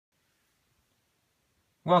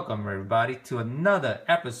Welcome everybody to another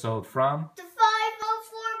episode from The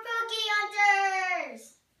 504 Pokey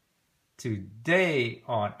Hunters! Today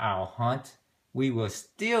on our hunt, we will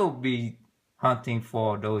still be hunting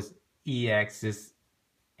for those EXs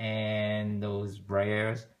and those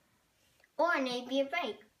rares. Or maybe a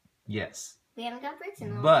break. Yes. We haven't got breaks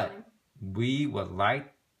in a long But time. we would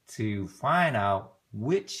like to find out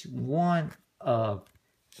which one of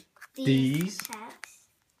these packs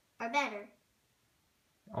are better.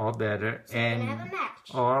 are better So we're gonna have a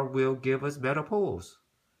match. or will give us better pulls.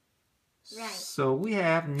 Right. So we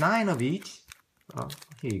have 9 of each. Oh,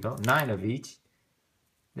 here you go, 9 of each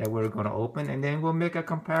that we're going to open, and then we'll make a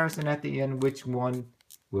comparison at the end which one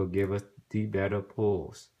will give us the better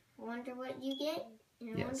pulls. I wonder what you get,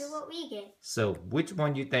 and I Yes. wonder what we get. So which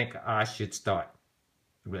one you think I should start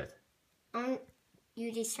with?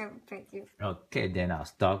 You just start with breakthrough. Okay, then I'll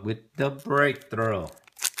start with the breakthrough.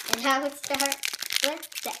 And I would start with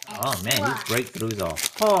the X1. Oh man, these breakthroughs are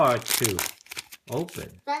hard to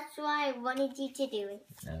open. That's why I wanted you to do it.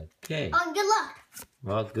 Okay. Oh, good luck!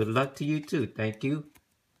 Well, good luck to you too. Thank you.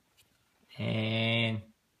 And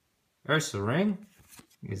Ursaring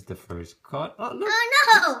is the first card. Oh, look.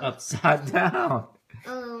 Oh no! It's upside down.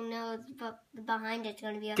 Oh no, the behind it's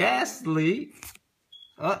gonna be upside Ghastly.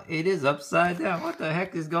 Oh, it is upside down. What the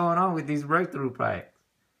heck is going on with these breakthrough packs?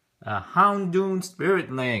 A Houndoom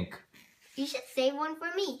Spirit Link. down. You should save one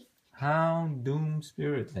for me. Houndoom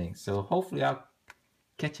Spirit Link. So hopefully I'll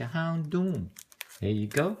catch a Houndoom. There you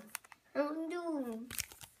go. Oh no.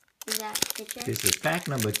 Is that a picture? This is pack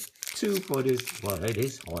number 2 for this. Well, it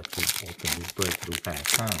is hard to open this breakthrough pack,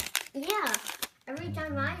 huh? Yeah. Every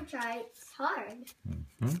time I try, it's hard.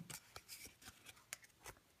 Hmm?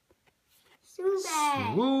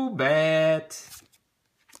 Zubat. Swoobat.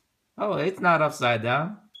 Oh, it's not upside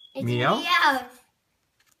down. It's Meow. Meowth.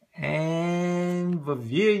 And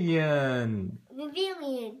Pavilion.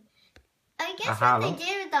 Pavilion. I guess A what hollow. they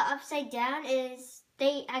did with the upside down is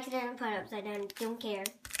they accidentally put it upside down. Don't care.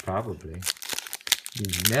 Probably. You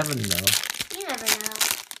never know. You never know.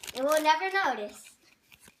 And we'll never notice.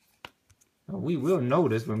 Oh, we will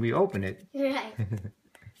notice when we open it. Right.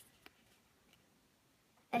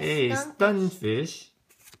 Hey, Stunfish.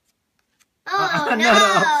 Oh, Another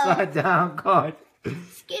no. upside down card.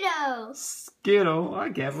 Skiddo. Skittle. I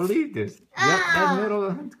can't believe this. Yep, Oh. that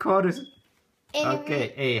middle card is... And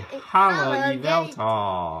Okay, a hollow Hollow Yeti.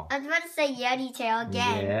 Yveltal. I was about to say Yeti tail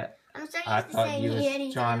again. Yeah, I'm so I used to thought saying you Yeti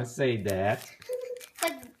was trying tail. to say that.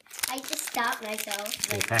 But I just stopped myself.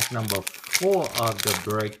 Okay, pack number 4 of the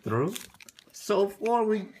breakthrough. So far,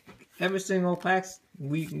 every single packs,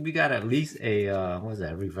 we got at least a, what is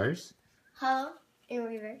that, reverse? Huh? In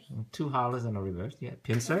reverse. 2 hollers and a reverse, yeah.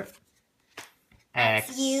 Pinsir.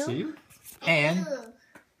 Axew. Axew. And Ugh.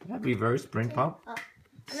 a reverse Spring Pump. Oh.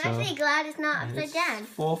 I'm actually glad it's not upside It's down.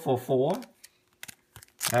 4 for 4. Just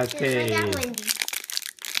like Okay. that Wendy.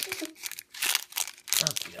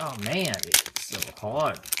 Okay. Oh man, it's so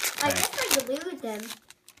hard. I guess I glued them.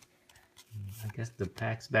 I guess the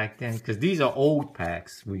packs back then, because these are old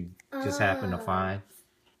packs we just happened to Oh. find.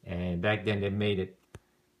 And back then they made it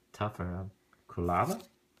tougher. Kulava,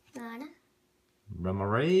 Nada.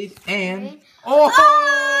 Remoraid, and... Remoraid. Oh!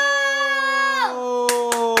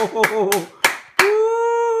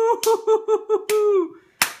 Woo!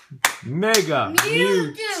 Mega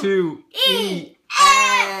Mewtwo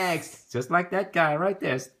EX! Just like that guy right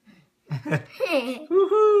there.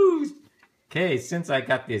 Woohoo! Okay, since I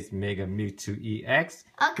got this Mega Mewtwo EX,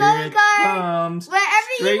 A here code it card. comes Wherever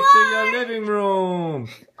straight you to are. your living room.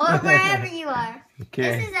 Or wherever you are.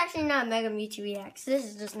 Okay. This is actually not Mega Mewtwo EX. This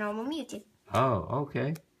is just normal Mewtwo. Oh,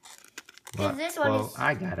 okay. Well, this one is-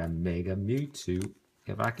 I got a Mega Mewtwo.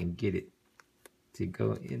 If I can get it to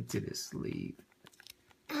go into the sleeve.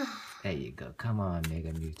 There you go. Come on,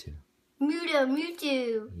 Mega Mewtwo.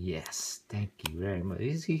 Mewtwo. Yes, thank you very much.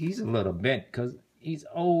 He's a little bent because he's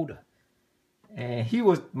older. And he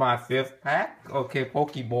was my 5th pack. Okay,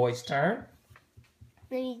 Pokeboy's turn.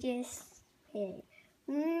 Let me just hit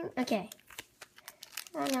it. Okay.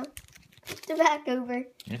 Oh no. Put the back over.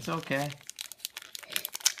 It's okay.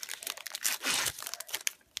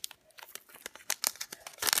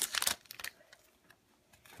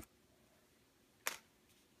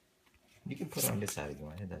 You can put it on this side if you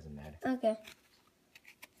want. It doesn't matter. Okay.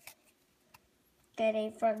 Got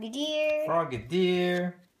a Frogadier.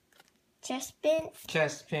 Frogadier, Chespin.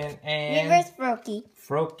 Chespin, and Reverse Froakie.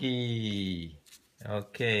 Froakie.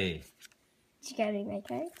 Okay. You gotta read my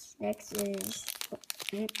cards. Next is.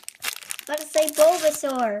 Let's say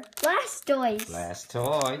Bulbasaur. Blastoise.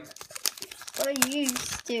 Blastoise. Or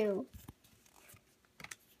used to.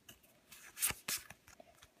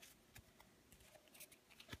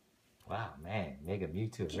 Wow, man. Mega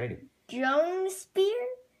Mewtwo ready. Drone Spear?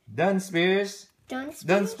 Dunspears.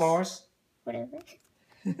 Dunsparce. Whatever.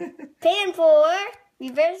 Panpour.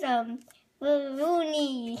 Reverse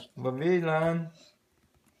Looney. Babylon.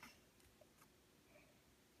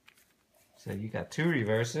 So you got 2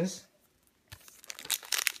 reverses.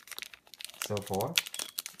 So far.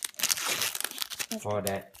 For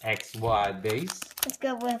that XY base. Let's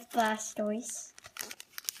go with Blastoise.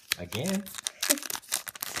 Again.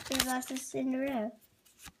 There's Blastoise in a row.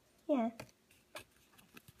 Yeah.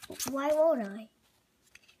 Why won't I?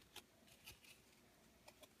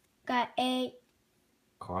 Got a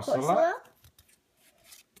Corsola.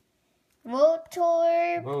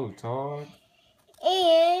 Voltorb. Voltorb.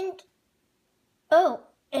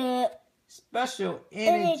 And Special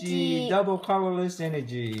Energy. Double colorless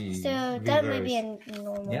energy. so that might be a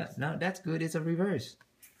normal. Yeah, no, that's good. It's a reverse.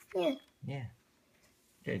 Yeah. Yeah.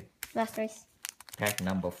 Good. Blastoise. Pack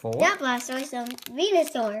number 4. Not Blastoise,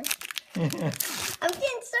 Venusaur. I'm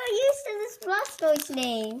getting so used to this Blastoise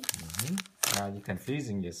name. Now you're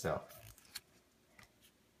confusing yourself.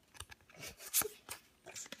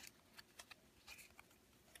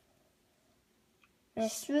 A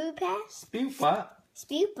Swoopass. Spupa.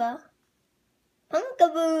 Spupa.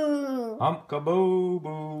 Pumpkaboo.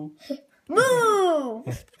 Humpkaboo. Boo!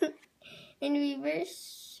 In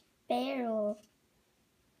reverse barrel.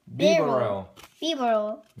 Bibarel.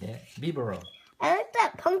 Bibarel. Yeah, Bibarel. I like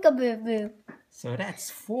that Pumpkaboo boo. So that's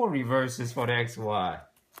 4 reverses for the XY.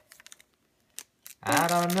 I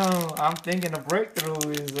don't know. I'm thinking the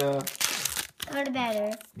breakthrough is How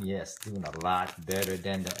better? yes, doing a lot better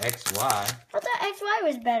than the XY. I thought XY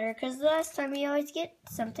was better because the last time we always get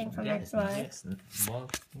something from Yes, XY. yes. Well,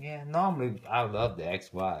 yeah, normally I love the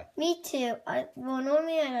XY. Me too.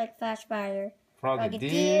 Normally I like Flash Fire.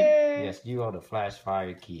 Frogadier. Yes, you are the Flash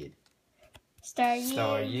Fire kid.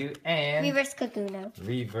 Staryu. And Reverse Kakuna.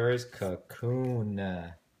 Reverse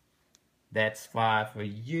Kakuna. That's 5 for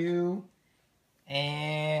you.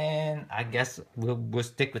 And I guess we'll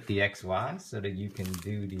stick with the XY so that you can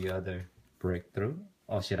do the other breakthrough.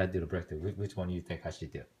 Or should I do the breakthrough? Which one do you think I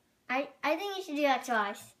should do? I think you should do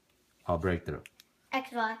XY. Or breakthrough?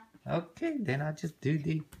 XY. Okay, then I'll just do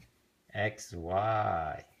the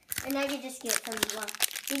XY. And I can just get from the one.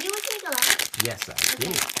 Did you want to make a laugh? Yes, I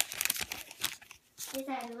did. Just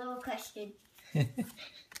had a little question.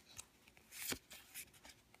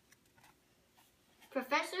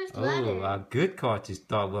 Professor's letter. Oh, a good card to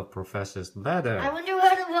start with Professor's letter. I wonder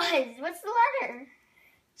what it was. What's the letter?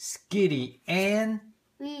 Skitty and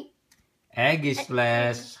We.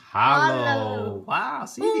 Aegislash Hollow. Hollow. Wow,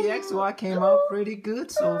 see the XY came out pretty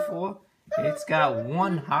good so far. It's got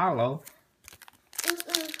 1 hollow,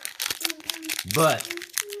 but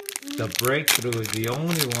the breakthrough is the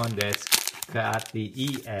only one that's got the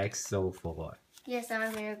EX so far. Yes,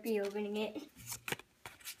 I'm going to be opening it.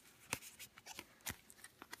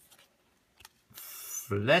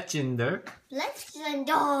 Fletchinder. Legend.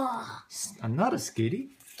 Another Skitty.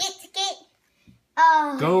 Skit.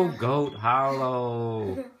 Oh. Go Goat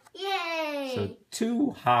Hollow. Yay. So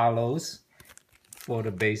 2 hollows for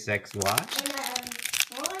the base XY.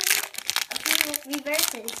 And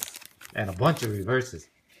reverses. And a bunch of reverses.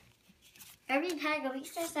 Every pack of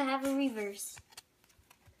each has to have a reverse.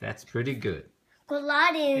 That's pretty good.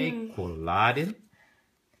 Colliding. Equaladin.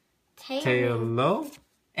 Tail. Tailo.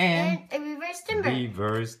 And a reverse timber.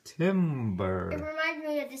 Reverse Timber. It reminds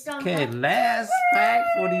me of the song. Okay, last pack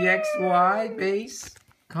for the XY base.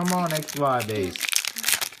 Come on, XY base.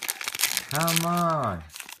 Come on.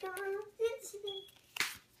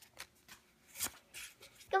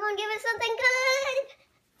 Come on, give us something good.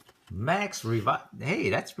 Max Revive. Hey,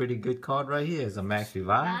 that's pretty good card right here. It's a Max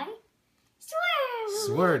Revive. Swirl.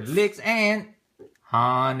 Swordlicks and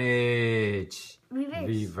Honage.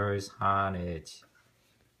 Reverse. Honage.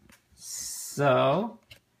 So,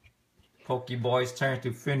 Pokeboy's turn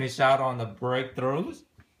to finish out on the breakthroughs.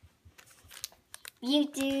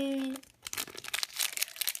 Mewtwo.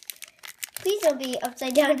 Please don't be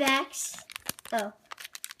upside down backs. Oh.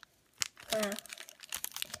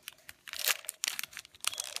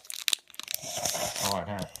 Alright,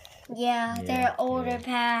 huh? Yeah, they're older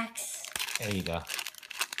packs. There you go.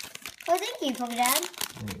 Oh, thank you, Pokedad.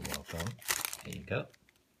 You're welcome. There you go.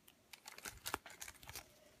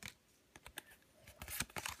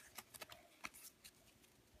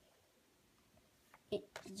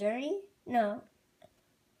 Journey? No.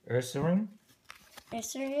 Ursaring.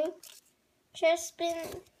 Ursaring.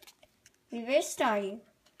 Chespin. Reverse Staryu.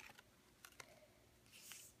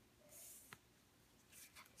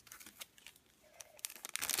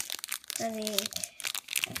 Okay,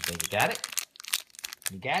 you got it?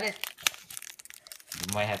 You got it?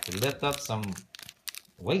 You might have to lift up some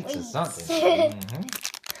weights or Weights. something.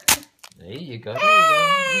 There you go. There you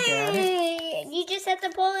go. You got it. Hey! You just have to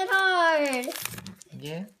pull it hard.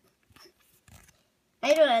 Yeah.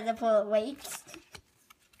 I don't have to pull it weights.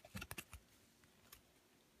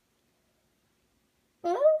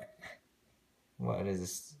 What is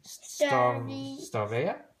this? Starvey.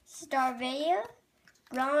 Starveya? Starveya,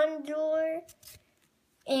 Rondor,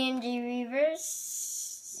 and the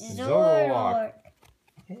reverse Zoroark.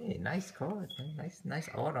 Hey, nice card. Nice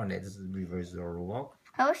art on that. This is reverse Zoroark.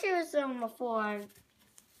 I wish it was on before.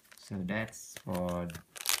 So that's for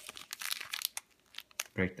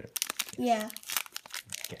breakthrough. Yeah.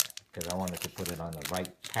 Okay, because I wanted to put it on the right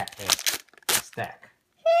stack.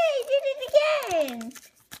 Hey, did it again!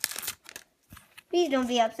 Please don't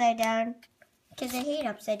be upside down, because I hate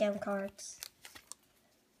upside down cards.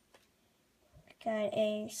 Got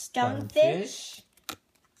a Stunfish,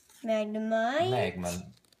 Magnemite,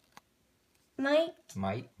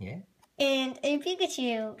 Might, yeah. and a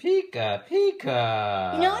Pikachu. Pika.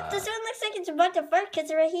 You know what? This one looks like it's about to fart because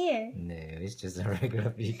it's right here. No, it's just a regular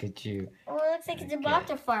Pikachu. Oh, it looks like it's about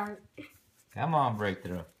to fart. Come on,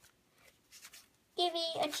 breakthrough. Give me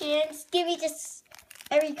a chance. Give me just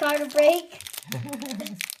every card a break.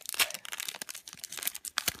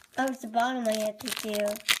 Oh, it's the bottom I have to do.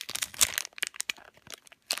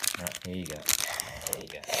 Alright, here you go. There you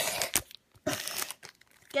go.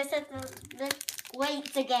 Guess I have to lift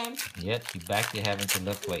weights again. Yep, you back to having to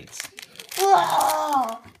lift weights.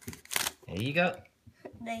 Whoa! There you go.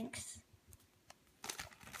 Thanks.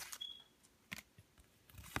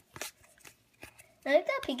 I like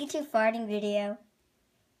that Pikachu farting video.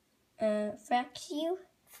 Fraxu?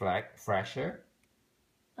 Frasher.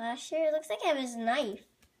 Flasher? It looks like I have his knife.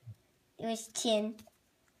 It was tin.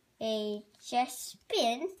 A chest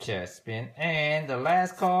spin. Chest spin. And the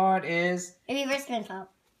last card is A reverse spin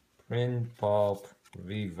pop. Prinplup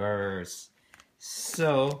Reverse.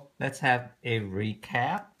 So let's have a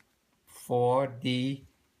recap for the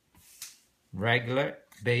regular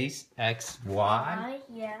base XY.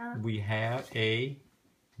 Yeah. We have a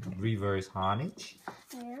reverse Honich,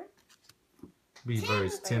 Yeah.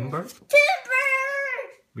 reverse Timber, Timber!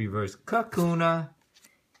 reverse Kakuna,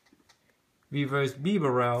 reverse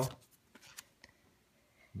Bibarel.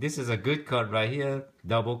 This is a good card right here.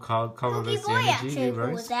 Double card colorless Boy energy actually pulled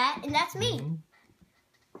reverse. that, and that's me.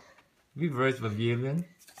 Reverse Pavilion.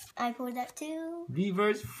 I pulled that too.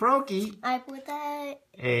 Reverse Froakie. I pulled that.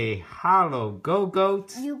 A hollow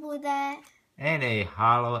Go-Goat. You pulled that. And a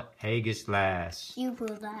hollow Aegislash. You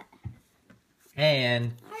pulled that.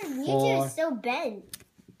 And Mewtwo is so bent.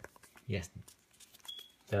 yes,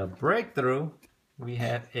 the breakthrough, we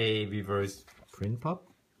have a reverse Prinplup,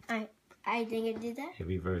 I think I did that. a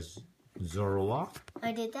reverse Zoroark,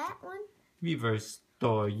 I did that one. reverse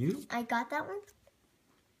Staryu, I got that one.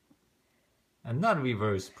 another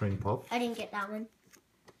reverse Prinplup, I didn't get that one.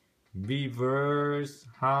 reverse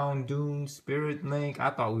Houndoom Spirit Link.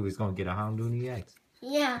 I thought we was gonna get a Houndoom EX.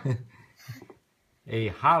 Yeah. A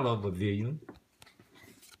hollow Pavilion.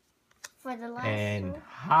 For the last And one.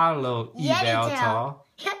 hollow Yveltal.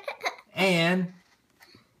 And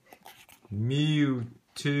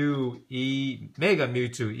Mega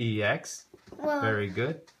Mewtwo EX. Well, Very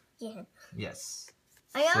good. yeah. Yes.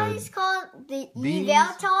 I So always call the these-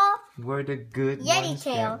 Yveltal. Were the good Yeti ones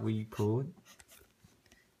tail. that we pulled.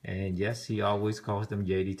 And yes, he always calls them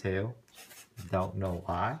Yeti tail. Don't know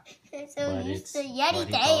why. So but used it's to what Yeti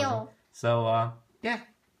he calls them. tail. So yeah.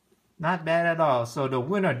 Not bad at all. So the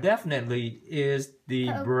winner definitely is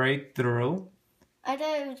the breakthrough. I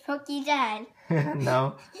thought it was Pokey Dad.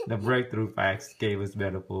 No, the breakthrough facts gave us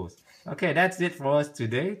better pulls. Okay, that's it for us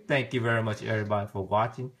today. Thank you very much, everybody, for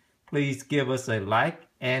watching. Please give us a like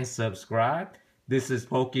and subscribe. This is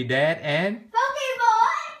Pokey Dad, and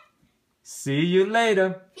Pokeboy! see you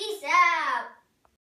later.